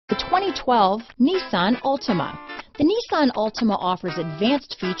2012 Nissan Altima. The Nissan Altima offers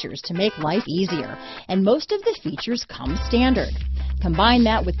advanced features to make life easier, and most of the features come standard. Combine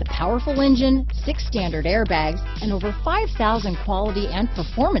that with the powerful engine, 6 standard airbags, and over 5,000 quality and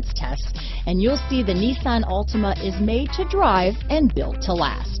performance tests, and you'll see the Nissan Altima is made to drive and built to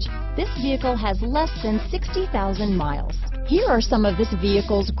last. This vehicle has less than 60,000 miles. Here are some of this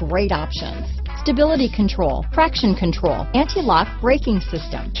vehicle's great options: stability control, traction control, anti-lock braking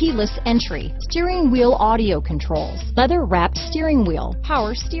system, keyless entry, steering wheel audio controls, leather-wrapped steering wheel,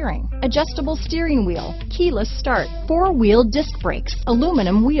 power steering, adjustable steering wheel, keyless start, 4-wheel disc brakes,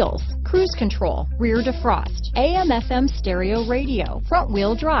 aluminum wheels, cruise control, rear defrost, AM/FM stereo radio,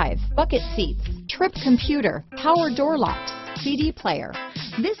 front-wheel drive, bucket seats, trip computer, power door locks, CD player.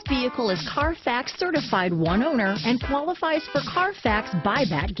 This vehicle is Carfax certified one owner and qualifies for Carfax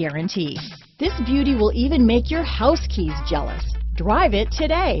buyback guarantee. This beauty will even make your house keys jealous. Drive it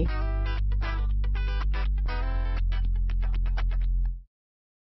today.